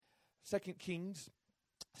2 Kings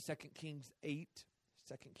 8,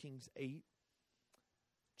 2 Kings 8,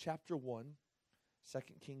 chapter 1. 2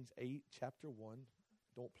 Kings 8, chapter 1.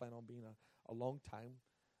 Don't plan on being a long time,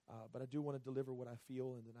 but I do want to deliver what I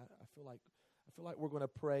feel, and then I feel like we're going to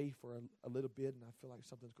pray for a little bit, and I feel like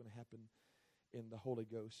something's going to happen in the Holy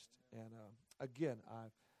Ghost. And again, I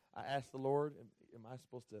asked the Lord, am I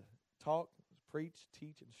supposed to talk, preach,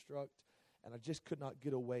 teach, instruct? And I just could not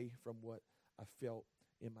get away from what I felt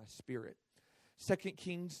in my spirit. 2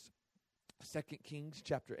 Kings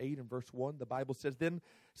chapter 8 and verse 1, the Bible says, Then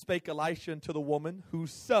spake Elisha unto the woman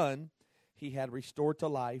whose son he had restored to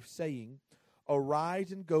life, saying,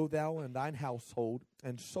 Arise and go thou and thine household,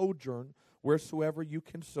 and sojourn wheresoever you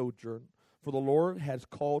can sojourn, for the Lord has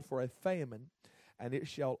called for a famine, and it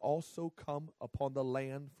shall also come upon the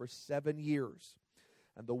land for 7 years.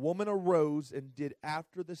 And the woman arose and did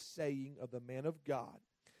after the saying of the man of God.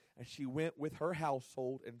 And she went with her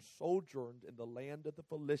household and sojourned in the land of the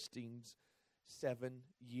Philistines 7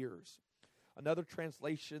 years. Another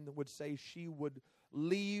translation would say she would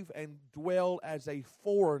leave and dwell as a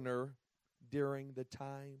foreigner during the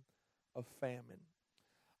time of famine.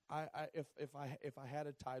 If I had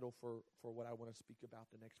a title for what I want to speak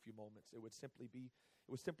about the next few moments, it would simply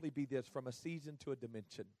be this: from a season to a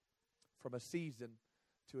dimension. From a season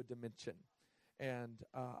to a dimension. And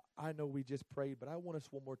I know we just prayed, but I want us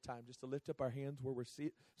one more time just to lift up our hands where we're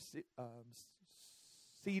seated.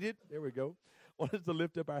 There we go. I want us to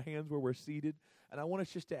lift up our hands where we're seated. And I want us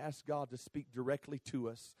just to ask God to speak directly to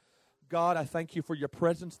us. God, I thank you for your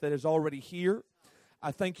presence that is already here.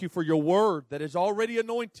 I thank you for your word that is already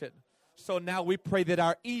anointed. So now we pray that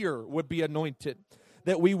our ear would be anointed,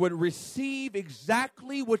 that we would receive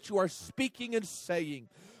exactly what you are speaking and saying.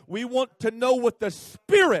 We want to know what the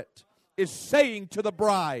Spirit is saying to the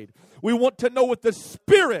bride. We want to know what the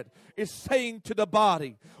Spirit is saying to the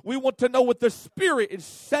body. We want to know what the Spirit is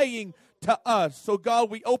saying to us. So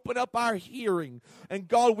God, we open up our hearing. And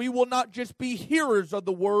God, we will not just be hearers of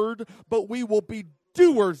the word, but we will be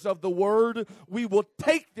doers of the word. We will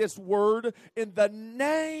take this word in the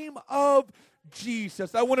name of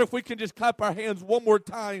Jesus. I wonder if we can just clap our hands one more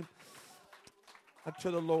time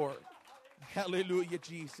unto the Lord. Hallelujah,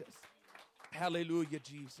 Jesus. Hallelujah,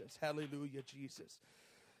 Jesus. Hallelujah, Jesus.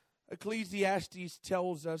 Ecclesiastes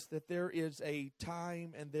tells us that there is a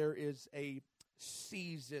time and there is a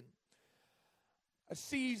season. A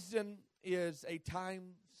season is a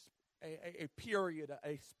time, a period,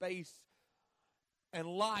 a space, and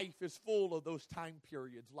life is full of those time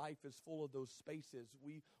periods. Life is full of those spaces.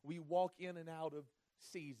 We walk in and out of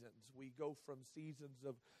seasons. We go from seasons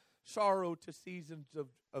of sorrow to seasons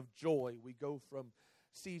of joy. We go from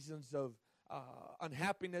seasons of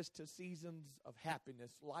unhappiness to seasons of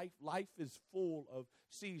happiness. Life is full of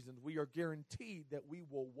seasons. We are guaranteed that we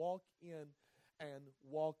will walk in and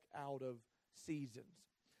walk out of seasons.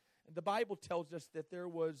 And the Bible tells us that there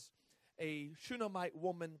was a Shunammite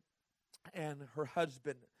woman and her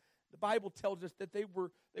husband. The Bible tells us that they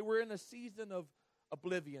were in a season of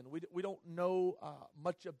oblivion. We don't know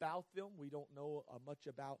much about them. We don't know much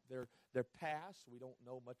about their past. We don't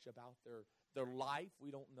know much about their life.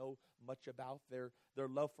 We don't know much about their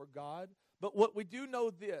love for God. But what we do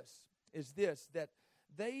know is that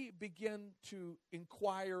they begin to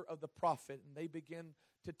inquire of the prophet, and they begin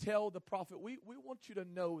to tell the prophet, we want you to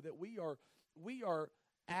know that we are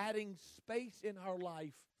adding space in our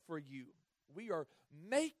life for you. We are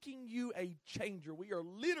making you a changer. We are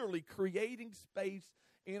literally creating space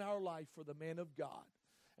in our life for the man of God.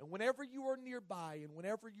 And whenever you are nearby and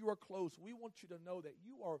whenever you are close, we want you to know that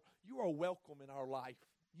you are welcome in our life.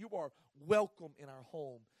 You are welcome in our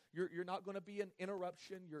home. You're not going to be an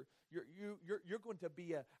interruption. You're going to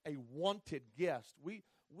be a wanted guest. We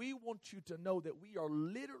want you to know that we are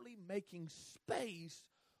literally making space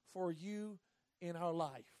for you in our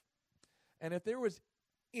life. And if there was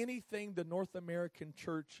anything the North American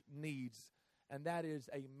church needs, and that is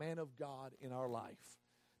a man of God in our life.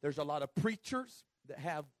 There's a lot of preachers that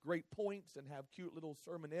have great points and have cute little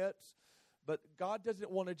sermonettes, but God doesn't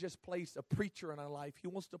want to just place a preacher in our life. He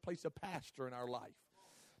wants to place a pastor in our life,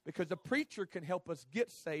 because a preacher can help us get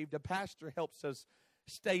saved. A pastor helps us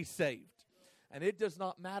stay saved. And it does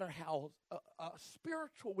not matter how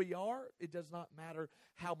spiritual we are. It does not matter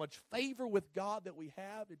how much favor with God that we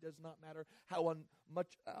have. It does not matter how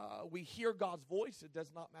much we hear God's voice. It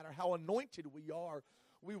does not matter how anointed we are.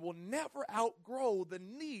 We will never outgrow the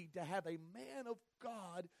need to have a man of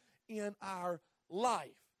God in our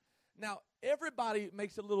life. Now, everybody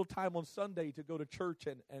makes a little time on Sunday to go to church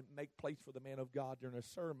and make place for the man of God during a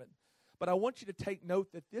sermon. But I want you to take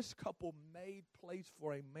note that this couple made place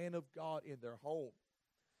for a man of God in their home.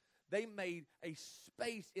 They made a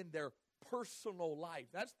space in their personal life.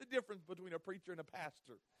 That's the difference between a preacher and a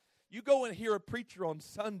pastor. You go and hear a preacher on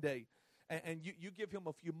Sunday, and you give him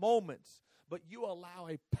a few moments, but you allow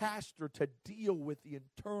a pastor to deal with the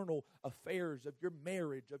internal affairs of your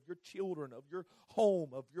marriage, of your children, of your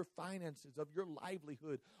home, of your finances, of your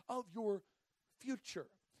livelihood, of your future.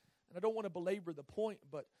 And I don't want to belabor the point,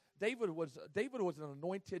 but David was an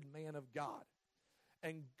anointed man of God.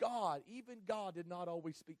 And God, even God, did not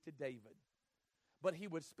always speak to David. But he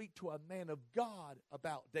would speak to a man of God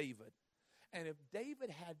about David. And if David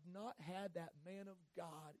had not had that man of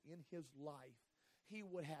God in his life, he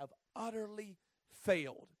would have utterly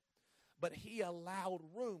failed. But he allowed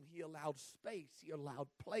room, he allowed space, he allowed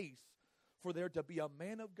place for there to be a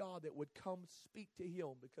man of God that would come speak to him.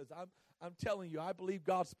 Because I'm telling you, I believe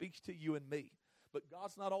God speaks to you and me. But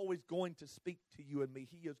God's not always going to speak to you and me.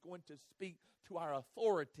 He is going to speak to our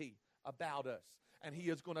authority about us. And he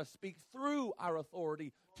is going to speak through our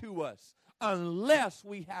authority to us, unless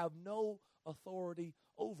we have no authority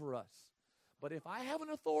over us. But if I have an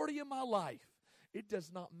authority in my life, it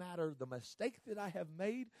does not matter the mistake that I have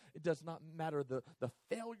made. It does not matter the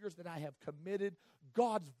failures that I have committed.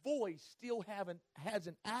 God's voice still has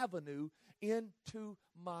an avenue into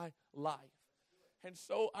my life. And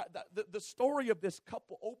so the story of this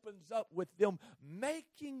couple opens up with them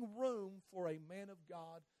making room for a man of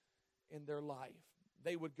God in their life.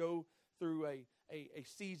 They would go through a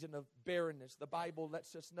season of barrenness. The Bible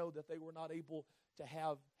lets us know that they were not able to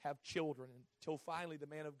have children until finally the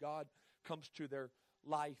man of God comes to their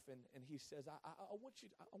life and he says, I want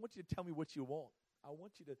you to tell me what you want. I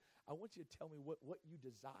want you to tell me what you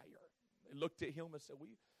desire. They looked at him and said,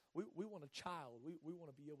 we want a child. We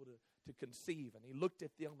want to be able to conceive. And he looked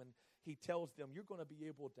at them and he tells them, you're going to be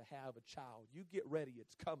able to have a child. You get ready.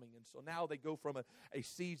 It's coming. And so now they go from a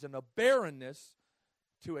season of barrenness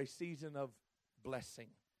to a season of blessing.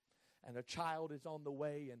 And a child is on the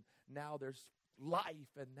way, and now there's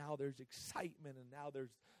life, and now there's excitement, and now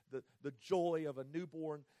there's the joy of a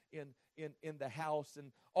newborn in the house.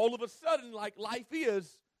 And all of a sudden, like life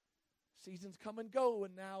is, seasons come and go,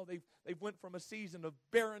 and now they've went from a season of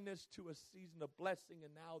barrenness to a season of blessing,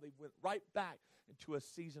 and now they've went right back into a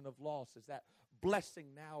season of loss, as that blessing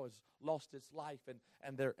now has lost its life,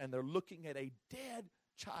 and they're looking at a dead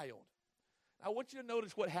child. I want you to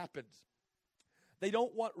notice what happens. They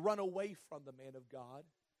don't run away from the man of God,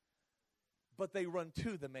 but they run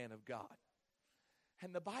to the man of God.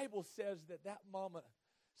 And the Bible says that mama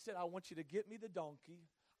said, I want you to get me the donkey.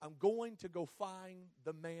 I'm going to go find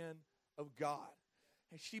the man of God.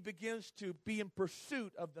 And she begins to be in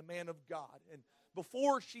pursuit of the man of God. And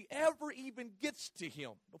before she ever even gets to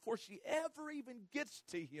him,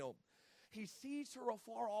 he sees her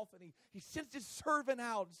afar off, and he sends his servant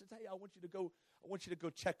out and says, hey, I want you to go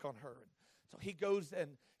check on her. And so he goes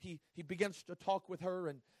and he begins to talk with her,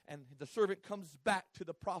 and the servant comes back to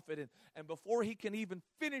the prophet, and before he can even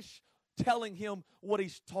finish telling him what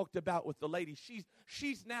he's talked about with the lady,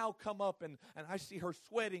 she's now come up, and I see her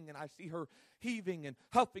sweating, and I see her heaving and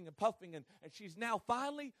huffing and puffing, and she's now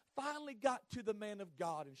finally got to the man of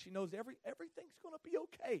God, and she knows everything's going to be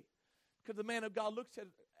okay. Because the man of God looks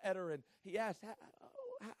at her and he asks,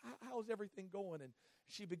 how's everything going? And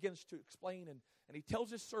she begins to explain, and he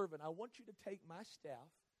tells his servant, I want you to take my staff,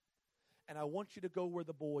 and I want you to go where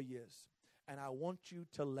the boy is, and I want you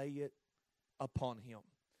to lay it upon him.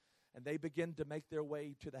 And they begin to make their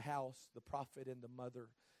way to the house, the prophet and the mother,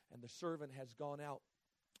 and the servant has gone out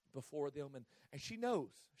before them, and she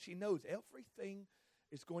knows everything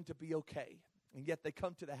is going to be okay. And yet they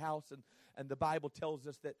come to the house, and the Bible tells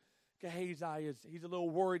us that Gehazi he's a little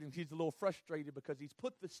worried and he's a little frustrated because he's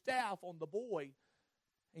put the staff on the boy,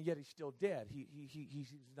 and yet he's still dead.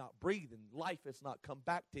 He's not breathing. Life has not come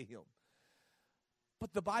back to him.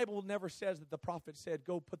 But the Bible never says that the prophet said,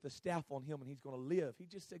 go put the staff on him and he's going to live. He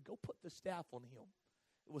just said, go put the staff on him.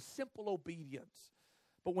 It was simple obedience.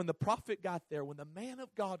 But when the prophet got there, when the man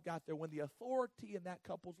of God got there, when the authority in that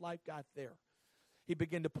couple's life got there, he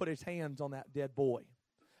began to put his hands on that dead boy.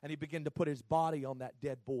 And he began to put his body on that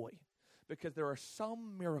dead boy. Because there are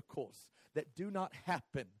some miracles that do not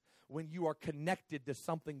happen when you are connected to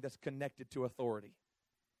something that's connected to authority.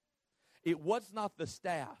 It was not the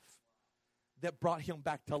staff that brought him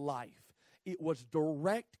back to life. It was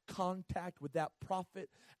direct contact with that prophet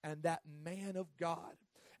and that man of God.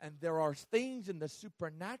 And there are things in the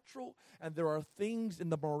supernatural, and there are things in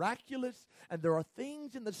the miraculous, and there are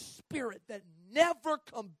things in the spirit that never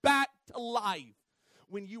come back to life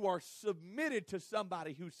when you are submitted to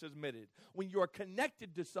somebody who's submitted, when you are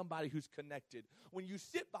connected to somebody who's connected, when you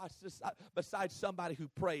sit beside somebody who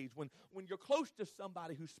prays, when you're close to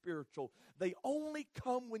somebody who's spiritual. They only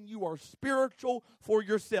come when you are spiritual for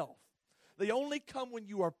yourself. They only come when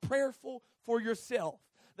you are prayerful for yourself.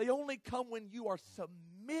 They only come when you are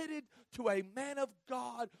submitted to a man of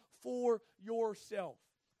God for yourself.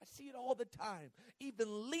 I see it all the time. Even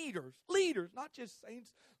leaders, not just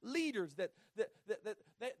saints, leaders that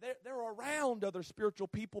they're around other spiritual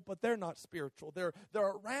people, but they're not spiritual. They're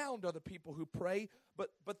around other people who pray,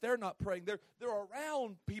 but they're not praying. They're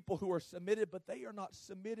around people who are submitted, but they are not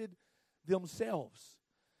submitted themselves.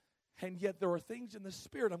 And yet there are things in the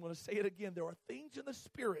Spirit, I'm going to say it again, there are things in the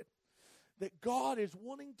Spirit that God is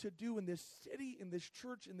wanting to do in this city, in this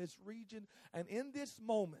church, in this region, and in this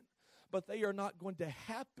moment. But they are not going to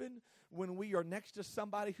happen when we are next to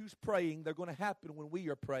somebody who's praying. They're going to happen when we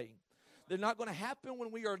are praying. They're not going to happen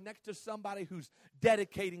when we are next to somebody who's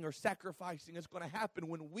dedicating or sacrificing. It's going to happen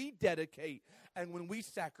when we dedicate and when we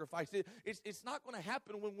sacrifice. It's not going to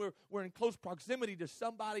happen when we're in close proximity to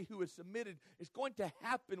somebody who is submitted. It's going to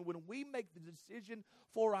happen when we make the decision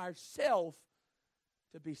for ourselves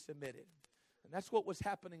to be submitted. And that's what was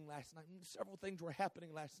happening last night. Several things were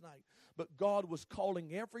happening last night. But God was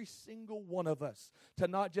calling every single one of us to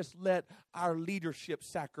not just let our leadership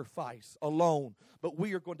sacrifice alone, but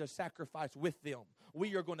we are going to sacrifice with them.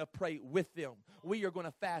 We are going to pray with them. We are going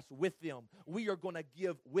to fast with them. We are going to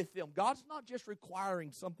give with them. God's not just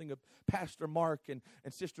requiring something of Pastor Mark and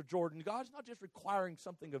Sister Jordan. God's not just requiring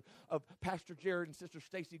something of Pastor Jared and Sister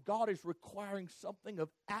Stacy. God is requiring something of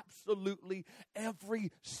absolutely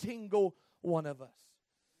every single one of us.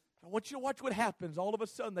 I want you to watch what happens. All of a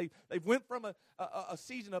sudden, they went from a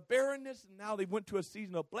season of barrenness, and now they went to a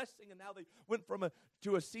season of blessing, and now they went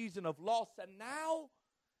to a season of loss, and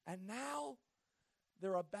now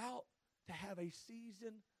they're about to have a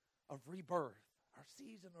season of rebirth, a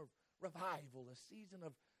season of revival, a season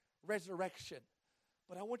of resurrection.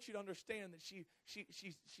 But I want you to understand that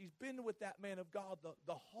she's been with that man of God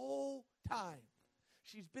the whole time.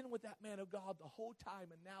 She's been with that man of God the whole time,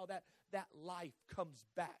 and now that life comes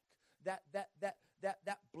back. That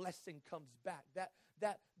blessing comes back. That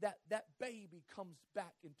baby comes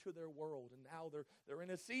back into their world, and now they're in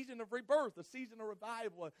a season of rebirth, a season of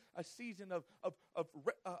revival, a season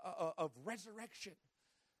of resurrection.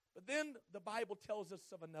 But then the Bible tells us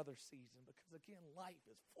of another season, because again, life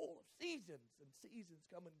is full of seasons, and seasons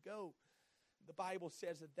come and go. The Bible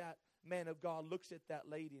says that man of God looks at that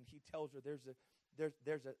lady, and he tells her there's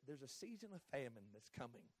a season of famine that's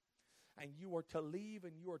coming. And you are to leave,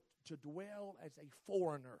 and you are to dwell as a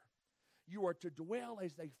foreigner. You are to dwell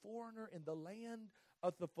as a foreigner in the land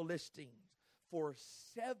of the Philistines for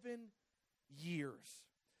 7 years.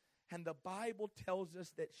 And the Bible tells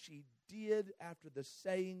us that she did after the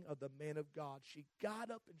saying of the man of God. She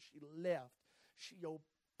got up and she left. She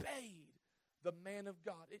obeyed the man of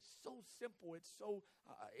God. It's so simple. It's so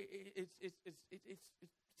it's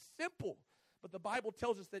simple. But the Bible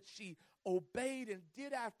tells us that she obeyed and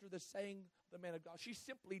did after the saying of the man of God. She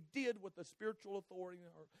simply did what the spiritual authority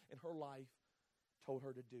in her life told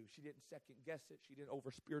her to do. She didn't second guess it. She didn't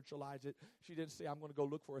over spiritualize it. She didn't say, I'm going to go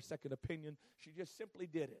look for a second opinion. She just simply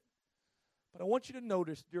did it. But I want you to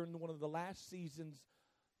notice during one of the last seasons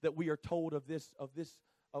that we are told of this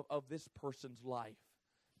person's life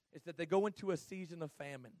is that they go into a season of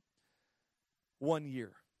famine. 1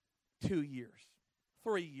 year, 2 years,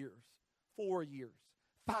 3 years, 4 years,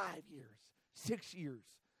 5 years, 6 years.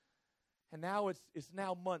 And now it's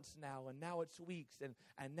now months now, and now it's weeks, and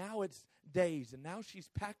now it's days, and now she's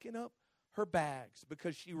packing up her bags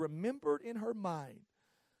because she remembered in her mind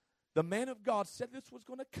the man of God said this was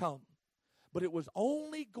going to come, but it was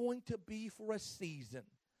only going to be for a season,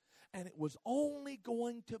 and it was only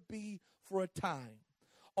going to be for a time.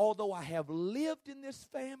 Although I have lived in this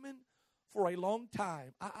famine for a long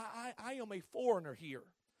time, I am a foreigner here.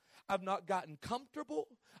 I've not gotten comfortable.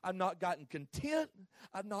 I've not gotten content.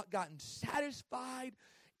 I've not gotten satisfied.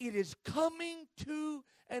 It is coming to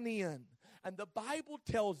an end. And the Bible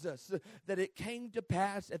tells us that it came to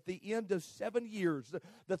pass at the end of 7 years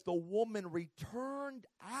that the woman returned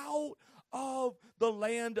out of the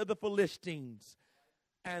land of the Philistines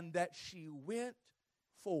and that she went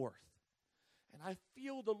forth. And I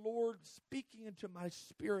feel the Lord speaking into my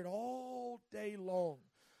spirit all day long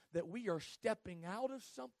that we are stepping out of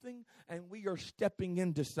something and we are stepping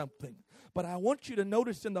into something. But I want you to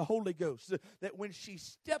notice in the Holy Ghost that when she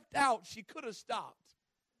stepped out, she could have stopped.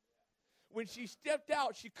 When she stepped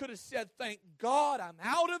out, she could have said, thank God I'm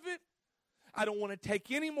out of it. I don't want to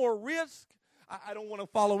take any more risk. I don't want to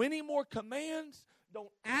follow any more commands.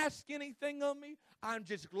 Don't ask anything of me. I'm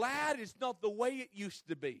just glad it's not the way it used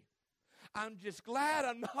to be. I'm just glad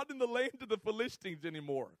I'm not in the land of the Philistines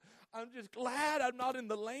anymore. I'm just glad I'm not in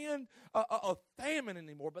the land of famine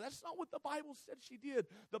anymore. But that's not what the Bible said she did.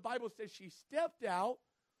 The Bible says she stepped out.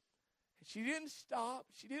 She didn't stop.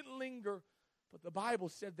 She didn't linger. But the Bible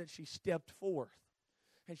said that she stepped forth.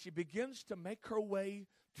 And she begins to make her way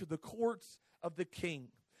to the courts of the king.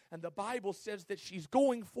 And the Bible says that she's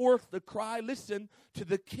going forth to cry, listen, to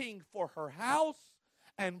the king for her house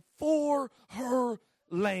and for her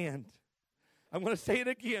land. I'm going to say it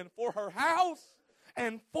again. For her house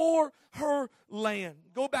and for her land.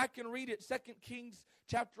 Go back and read it. 2 Kings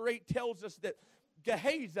chapter 8 tells us that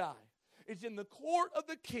Gehazi is in the court of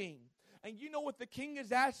the king. And you know what the king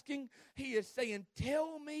is asking? He is saying,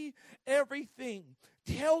 tell me everything.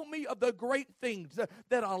 Tell me of the great things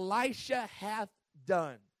that Elisha hath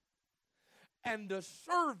done. And the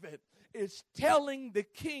servant is telling the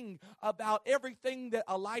king about everything that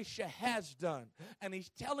Elisha has done. And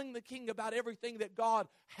he's telling the king about everything that God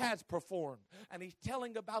has performed. And he's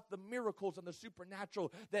telling about the miracles and the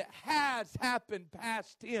supernatural that has happened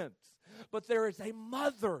past tense. But there is a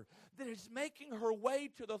mother that is making her way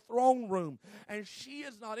to the throne room. And she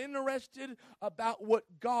is not interested about what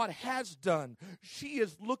God has done. She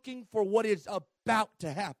is looking for what is about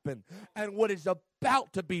to happen and what is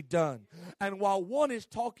about to be done. And while one is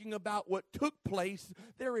talking about what took place,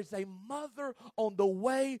 there is a mother on the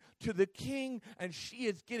way to the king, and she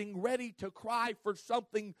is getting ready to cry for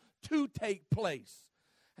something to take place.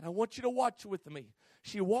 And I want you to watch with me.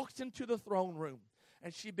 She walks into the throne room.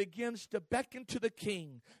 And she begins to beckon to the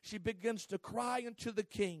king. She begins to cry unto the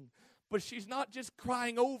king. But she's not just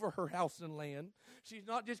crying over her house and land. She's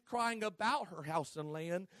not just crying about her house and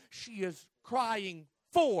land. She is crying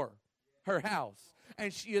for her house.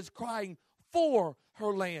 And she is crying for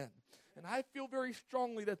her land. And I feel very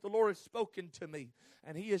strongly that the Lord has spoken to me.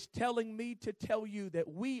 And He is telling me to tell you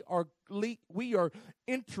that we are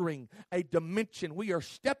entering a dimension. We are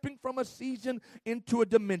stepping from a season into a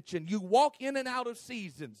dimension. You walk in and out of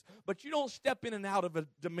seasons, but you don't step in and out of a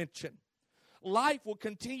dimension. Life will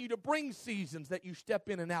continue to bring seasons that you step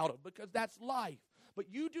in and out of because that's life.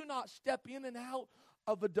 But you do not step in and out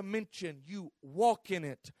of a dimension. You walk in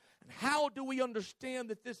it. And how do we understand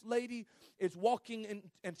that this lady is walking in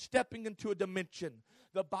and stepping into a dimension?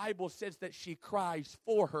 The Bible says that she cries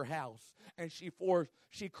for her house and she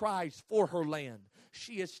cries for her land.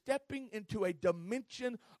 She is stepping into a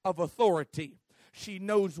dimension of authority. She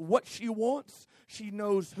knows what she wants. She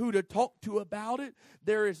knows who to talk to about it.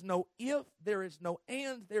 There is no if, there is no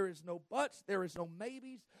ands, there is no buts, there is no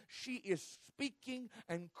maybes. She is speaking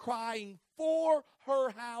and crying for her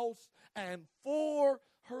house and for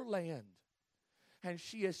her land. And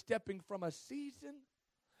she is stepping from a season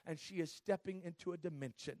and she is stepping into a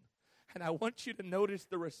dimension. And I want you to notice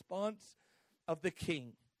the response of the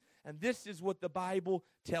king. And this is what the Bible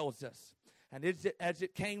tells us. And as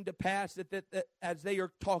it came to pass that as they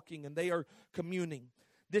are talking and they are communing,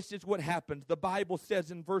 this is what happens. The Bible says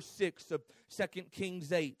in verse 6 of 2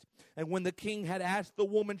 Kings 8, and when the king had asked the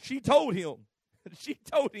woman, she told him. She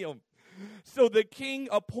told him. So the king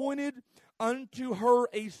appointed unto her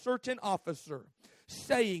a certain officer,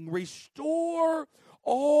 saying, restore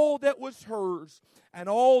all that was hers and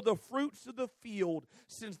all the fruits of the field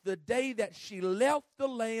since the day that she left the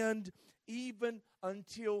land even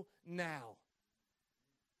until now.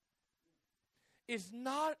 It's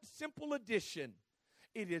not simple addition.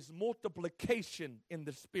 It is multiplication in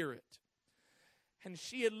the spirit. And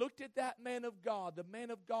she had looked at that man of God, the man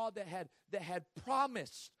of God that had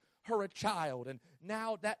promised her a child, and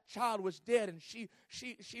now that child was dead, and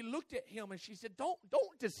she looked at him and she said, don't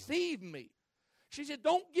deceive me. She said,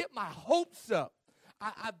 don't get my hopes up.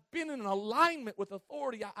 I've been in alignment with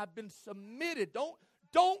authority. I've been submitted.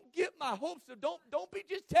 Don't get my hopes up. Don't be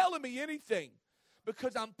just telling me anything,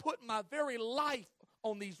 because I'm putting my very life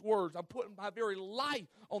on these words. I'm putting my very life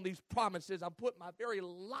on these promises. I'm putting my very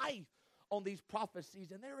life on these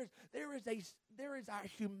prophecies. And there is our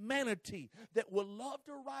humanity that will love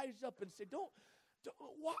to rise up and say,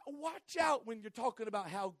 watch out when you're talking about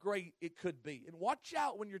how great it could be, and watch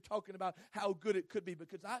out when you're talking about how good it could be,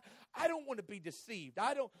 because I don't want to be deceived.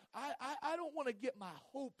 I don't want to get my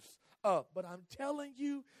hopes up, but I'm telling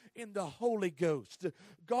you, in the Holy Ghost,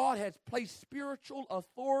 God has placed spiritual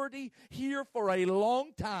authority here for a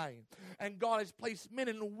long time, and God has placed men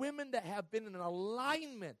and women that have been in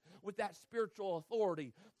alignment with that spiritual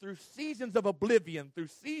authority through seasons of oblivion, through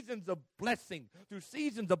seasons of blessing, through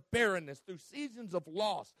seasons of barrenness, through seasons seasons of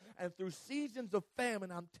loss and through seasons of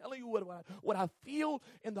famine. I'm telling you what I feel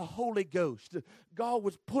in the Holy Ghost. God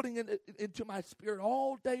was putting it into my spirit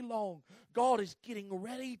all day long. God is getting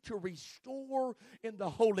ready to restore in the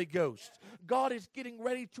Holy Ghost. God is getting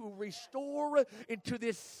ready to restore into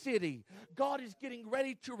this city. God is getting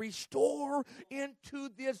ready to restore into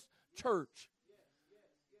this church.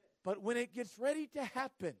 But when it gets ready to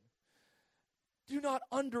happen, do not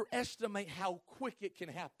underestimate how quick it can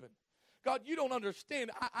happen. God, you don't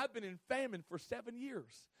understand. I've been in famine for 7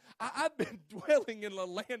 years. I've been dwelling in the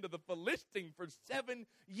land of the Philistines for 7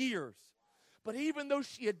 years. But even though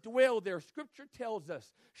she had dwelled there, Scripture tells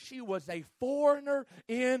us she was a foreigner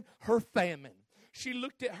in her famine. She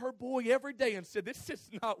looked at her boy every day and said, this is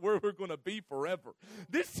not where we're going to be forever.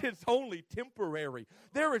 This is only temporary.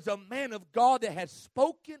 There is a man of God that has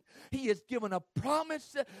spoken. He has given a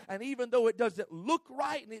promise. And even though it doesn't look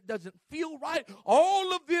right and it doesn't feel right,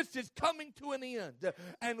 all of this is coming to an end.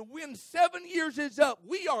 And when 7 years is up,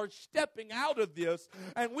 we are stepping out of this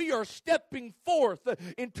and we are stepping forth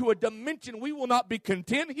into a dimension. We will not be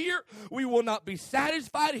content here. We will not be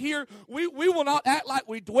satisfied here. We will not act like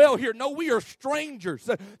we dwell here. No, we are strangers.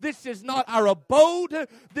 This is not our abode.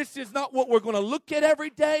 This is not what we're going to look at every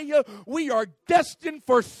day. We are destined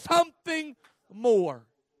for something more.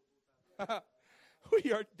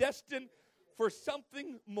 We are destined for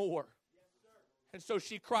something more. And so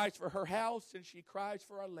she cries for her house and she cries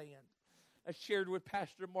for our land. I shared with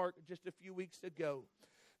Pastor Mark just a few weeks ago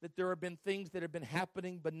that there have been things that have been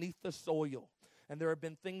happening beneath the soil. And there have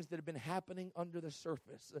been things that have been happening under the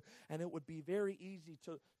surface. And it would be very easy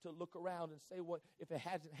to look around and say, well, if it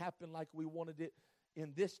hasn't happened like we wanted it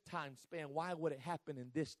in this time span, why would it happen in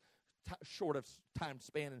this short of time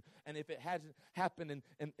span? And if it hasn't happened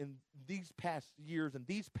in these past years and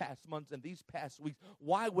these past months and these past weeks,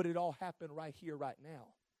 why would it all happen right here, right now?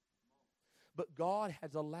 But God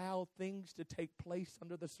has allowed things to take place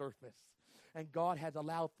under the surface. And God has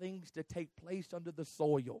allowed things to take place under the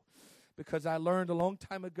soil. Because I learned a long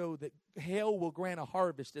time ago that hell will grant a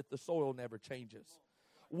harvest if the soil never changes.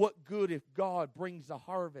 What good if God brings a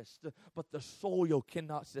harvest, but the soil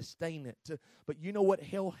cannot sustain it? But you know what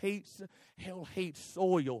hell hates? Hell hates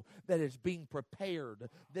soil that is being prepared,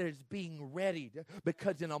 that is being readied.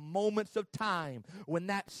 Because in a moments of time, when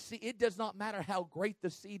that seed, it does not matter how great the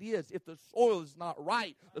seed is. If the soil is not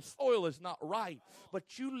right, the soil is not right.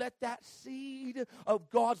 But you let that seed of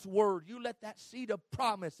God's word, you let that seed of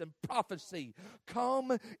promise and prophecy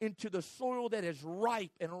come into the soil that is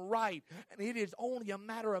ripe and right. And it is only a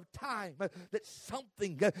matter of time that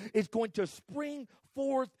something is going to spring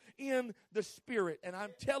forth in the Spirit. And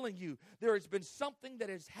I'm telling you, there has been something that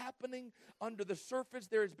is happening under the surface.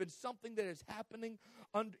 There has been something that is happening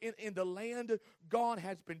in the land. God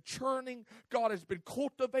has been churning, God has been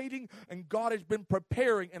cultivating, and God has been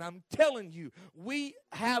preparing. And I'm telling you, we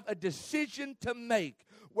have a decision to make,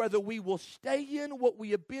 whether we will stay in what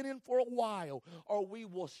we have been in for a while, or we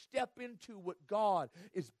will step into what God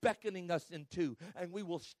is beckoning us into, and we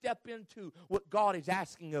will step into what God is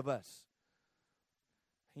asking of us.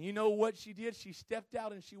 And you know what she did? She stepped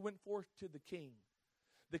out and she went forth to the king.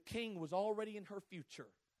 The king was already in her future.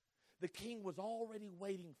 The king was already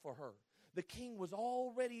waiting for her. The king was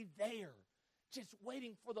already there, just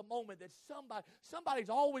waiting for the moment that somebody's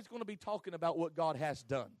always going to be talking about what God has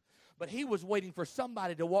done. But he was waiting for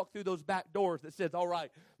somebody to walk through those back doors that says, all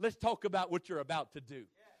right, let's talk about what you're about to do.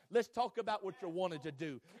 Let's talk about what you wanted to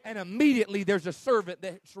do. And immediately there's a servant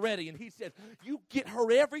that's ready. And he says, you get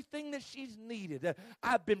her everything that she's needed.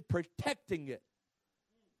 I've been protecting it.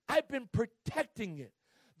 I've been protecting it.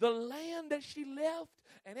 The land that she left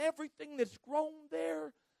and everything that's grown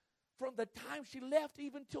there from the time she left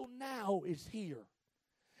even till now is here.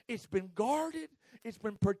 It's been guarded. It's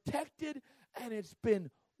been protected. And it's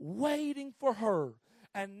been waiting for her.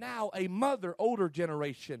 And now a mother, older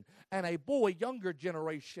generation, and a boy, younger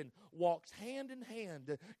generation, walks hand in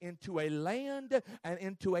hand into a land and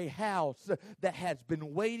into a house that has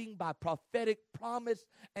been waiting by prophetic promise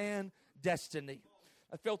and destiny.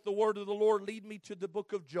 I felt the word of the Lord lead me to the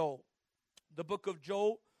book of Joel. The book of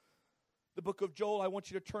Joel, I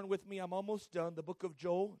want you to turn with me. I'm almost done. The book of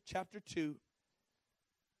Joel, chapter 2.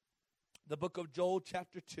 The book of Joel,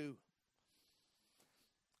 chapter 2.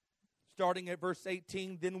 Starting at verse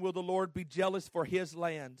 18, then will the Lord be jealous for his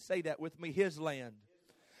land. Say that with me, his land.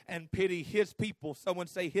 And pity his people. Someone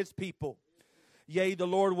say his people. Yea, the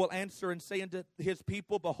Lord will answer and say unto his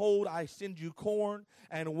people, behold, I send you corn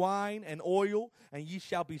and wine and oil, and ye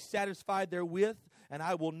shall be satisfied therewith. and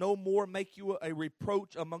I will no more make you a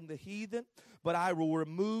reproach among the heathen, but I will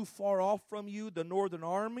remove far off from you the northern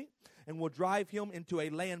army, and will drive him into a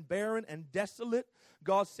land barren and desolate.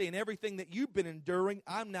 God's saying everything that you've been enduring,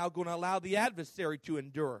 I'm now going to allow the adversary to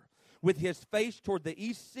endure. With his face toward the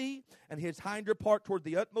east sea, and his hinder part toward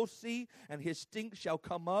the utmost sea, and his stink shall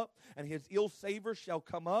come up, and his ill savor shall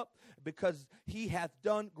come up, because he hath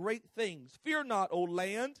done great things. Fear not, O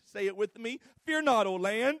land. Say it with me. Fear not, O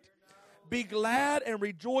land. Be glad and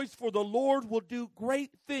rejoice, for the Lord will do great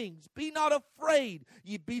things. Be not afraid,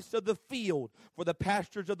 ye beasts of the field, for the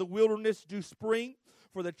pastures of the wilderness do spring,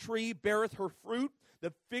 for the tree beareth her fruit.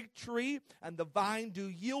 The fig tree and the vine do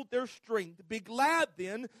yield their strength. Be glad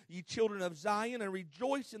then, ye children of Zion, and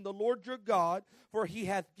rejoice in the Lord your God, for he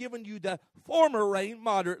hath given you the former rain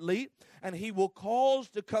moderately, and he will cause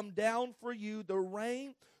to come down for you the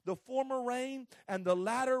rain, the former rain, and the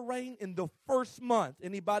latter rain in the first month.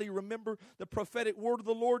 Anybody remember the prophetic word of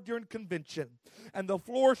the Lord during convention? And the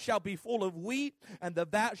floor shall be full of wheat, and the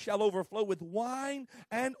vat shall overflow with wine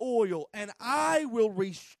and oil, and I will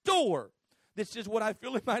restore. This is what I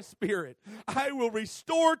feel in my spirit. I will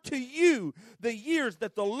restore to you the years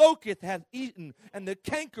that the locust hath eaten, and the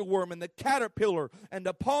cankerworm, and the caterpillar, and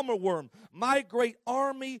the palmer worm. My great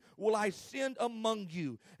army will I send among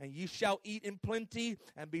you, and ye shall eat in plenty,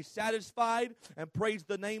 and be satisfied, and praise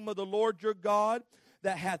the name of the Lord your God,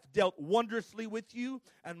 that hath dealt wondrously with you,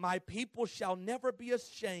 and my people shall never be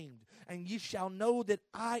ashamed. And ye shall know that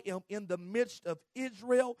I am in the midst of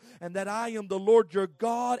Israel, and that I am the Lord your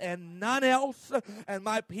God, and none else. And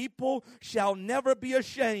my people shall never be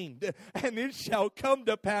ashamed. And it shall come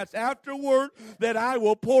to pass afterward that I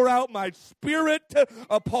will pour out my spirit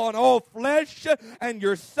upon all flesh, and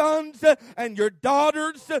your sons and your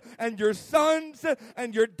daughters and your sons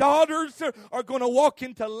and your daughters are going to walk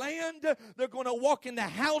into land. They're going to walk into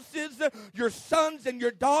houses. Your sons and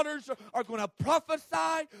your daughters are going to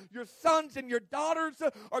prophesy. Your sons and your daughters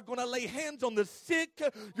are going to lay hands on the sick.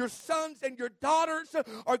 Your sons and your daughters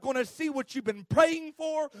are going to see what you've been praying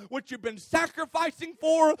for, what you've been sacrificing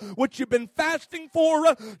for, what you've been fasting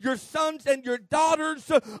for. Your sons and your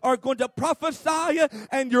daughters are going to prophesy,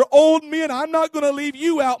 and your old men, I'm not going to leave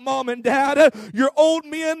you out, mom and dad. Your old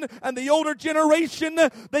men and the older generation,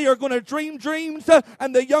 they are going to dream dreams,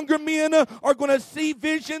 and the younger men are going to see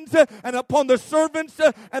visions, and upon the servants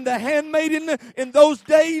and the handmaiden in those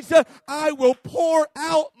days, I will pour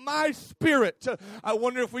out my spirit. I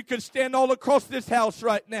wonder if we could stand all across this house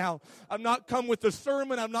right now. I've not come with a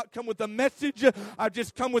sermon. I've not come with a message. I've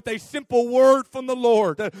just come with a simple word from the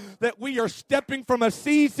Lord that we are stepping from a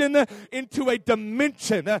season into a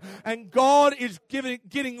dimension, and God is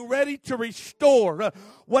getting ready to restore.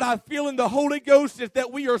 What I feel in the Holy Ghost is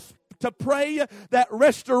that we are to pray that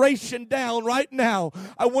restoration down right now.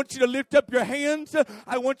 I want you to lift up your hands.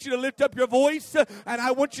 I want you to lift up your voice, and I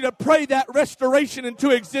want you to pray that restoration into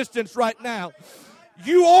existence right now.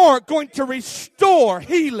 You are going to restore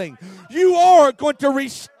healing. You are going to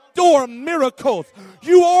restore miracles.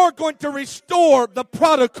 You are going to restore the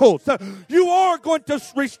prodigals. You are going to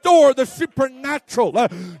restore the supernatural.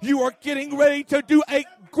 You are getting ready to do a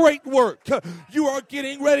great work. You are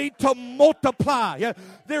getting ready to multiply.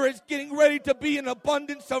 There is getting ready to be an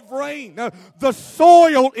abundance of rain. The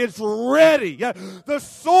soil is ready. The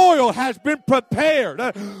soil has been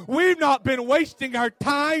prepared. We've not been wasting our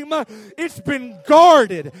time. It's been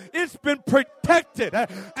guarded. It's been protected.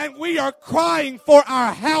 And we are crying for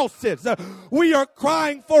our houses. We are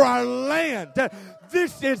crying for our land.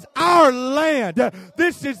 This is our land.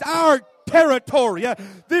 This is our territory.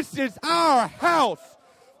 This is our house.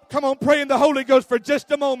 Come on, pray in the Holy Ghost for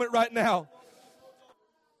just a moment right now.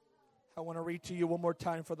 I want to read to you one more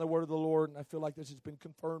time from the word of the Lord, and I feel like this has been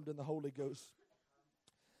confirmed in the Holy Ghost.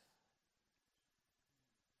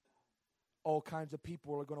 All kinds of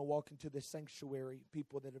people are going to walk into this sanctuary,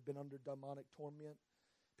 people that have been under demonic torment,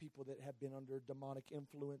 people that have been under demonic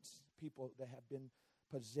influence, people that have been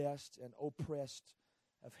possessed and oppressed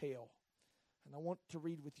of hell. And I want to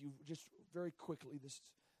read with you just very quickly. The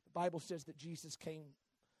Bible says that Jesus came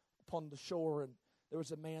upon the shore, and there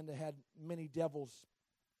was a man that had many devils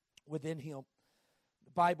within him.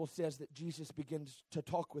 The Bible says that Jesus begins to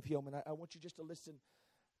talk with him, and I want you just to listen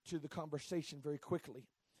to the conversation very quickly.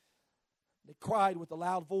 They cried with a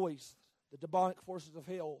loud voice, the demonic forces of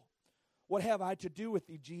hell, "What have I to do with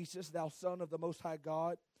thee, Jesus, thou Son of the Most High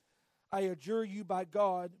God? I adjure you by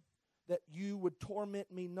God that you would torment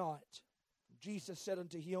me not." Jesus said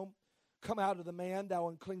unto him, "Come out of the man, thou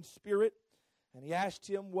unclean spirit." And he asked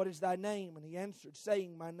him, "What is thy name?" And he answered,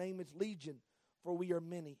 saying, "My name is Legion, for we are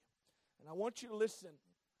many." And I want you to listen.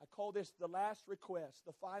 I call this the last request,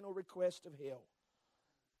 the final request of hell.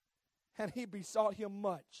 and he besought him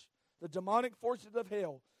much. The demonic forces of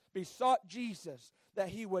hell besought Jesus that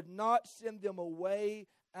he would not send them away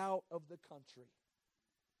out of the country.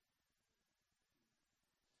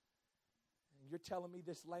 And you're telling me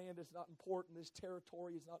this land is not important, this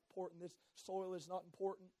territory is not important, this soil is not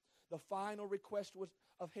important. The final request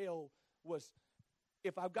of hell was,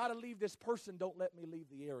 if I've got to leave this person, don't let me leave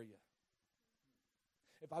the area.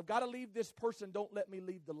 If I've got to leave this person, don't let me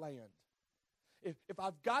leave the land. If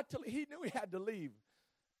I've got to, he knew he had to leave,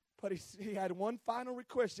 but he had one final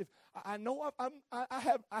request. If I know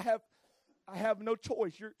I have no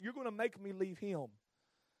choice. You're going to make me leave him,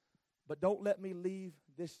 but don't let me leave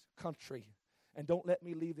this country, and don't let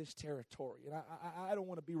me leave this territory. And I don't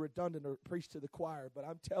want to be redundant or preach to the choir, but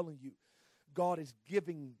I'm telling you, God is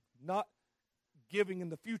giving, not giving in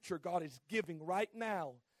the future. God is giving right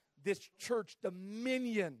now this church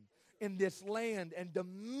dominion in this land and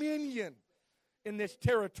dominion in this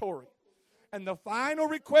territory. And the final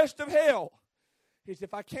request of hell is,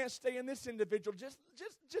 if I can't stay in this individual, just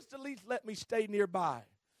at least let me stay nearby.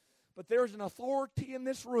 But there's an authority in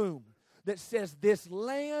this room that says, this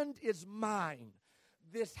land is mine.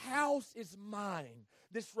 This house is mine.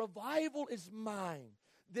 This revival is mine.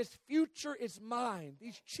 This future is mine.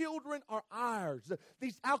 These children are ours.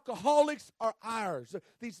 These alcoholics are ours.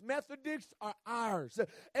 These Methodists are ours.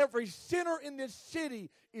 Every sinner in this city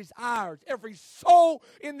is ours. Every soul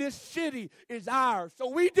in this city is ours. So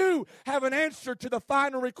we do have an answer to the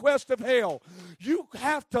final request of hell. You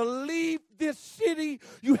have to leave this city.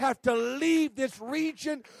 You have to leave this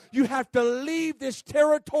region. You have to leave this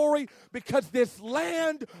territory, because this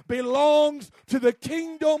land belongs to the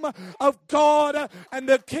kingdom of God, and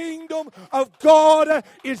the kingdom of God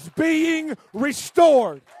is being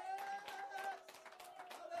restored.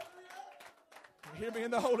 Hear me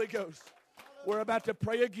in the Holy Ghost. We're about to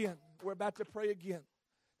pray again. We're about to pray again.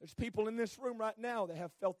 There's people in this room right now that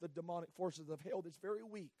have felt the demonic forces of hell that's very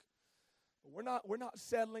weak. But we're not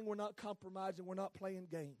settling. We're not compromising. We're not playing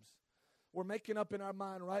games. We're making up in our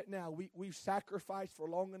mind right now. We've sacrificed for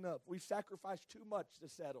long enough. We've sacrificed too much to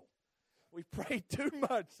settle. We've prayed too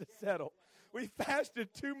much to settle. We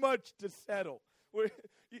fasted too much to settle.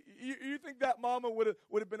 You think that mama would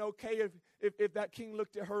have been okay if that king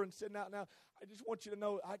looked at her and said, now, I just want you to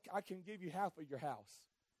know I can give you half of your house.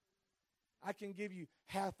 I can give you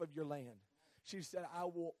half of your land. She said, I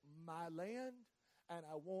want my land and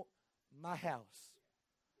I want my house.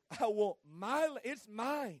 I want it's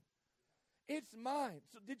mine. It's mine.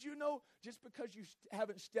 So did you know, just because you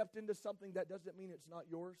haven't stepped into something, that doesn't mean it's not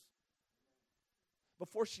yours?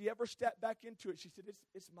 Before she ever stepped back into it, she said,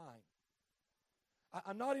 it's mine.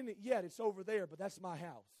 I'm not in it yet. It's over there, but that's my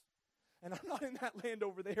house. And I'm not in that land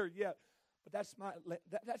over there yet, but that's my land.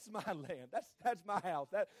 That's my house.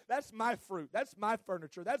 That's my fruit. That's my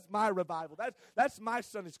furniture. That's my revival. That's my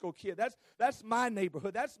Sunday school kid. That's my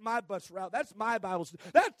neighborhood. That's my bus route. That's my Bible study.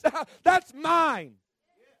 That's mine.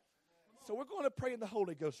 So we're going to pray in the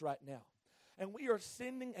Holy Ghost right now. And we are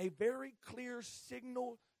sending a very clear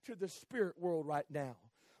signal to the spirit world right now.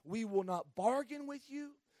 We will not bargain with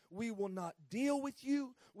you. We will not deal with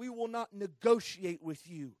you. We will not negotiate with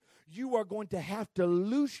you. You are going to have to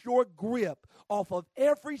loose your grip off of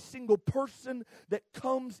every single person that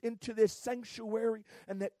comes into this sanctuary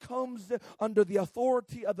and that comes under the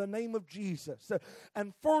authority of the name of Jesus.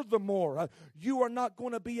 And furthermore, you are not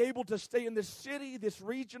going to be able to stay in this city, this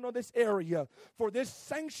region, or this area. For this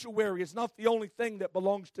sanctuary is not the only thing that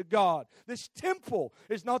belongs to God. This temple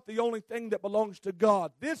is not the only thing that belongs to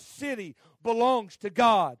God. This city belongs to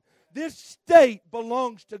God. This state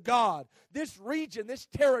belongs to God. This region, this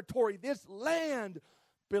territory, this land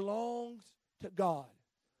belongs to God.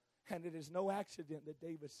 And it is no accident that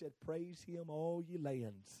David said, praise him, all ye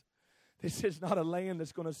lands. This is not a land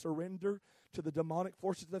that's going to surrender to the demonic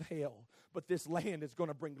forces of hell, but this land is going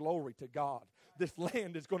to bring glory to God. This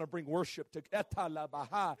land is going to bring worship to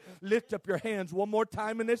God. Lift up your hands one more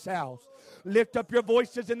time in this house. Lift up your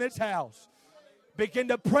voices in this house. Begin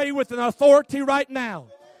to pray with an authority right now.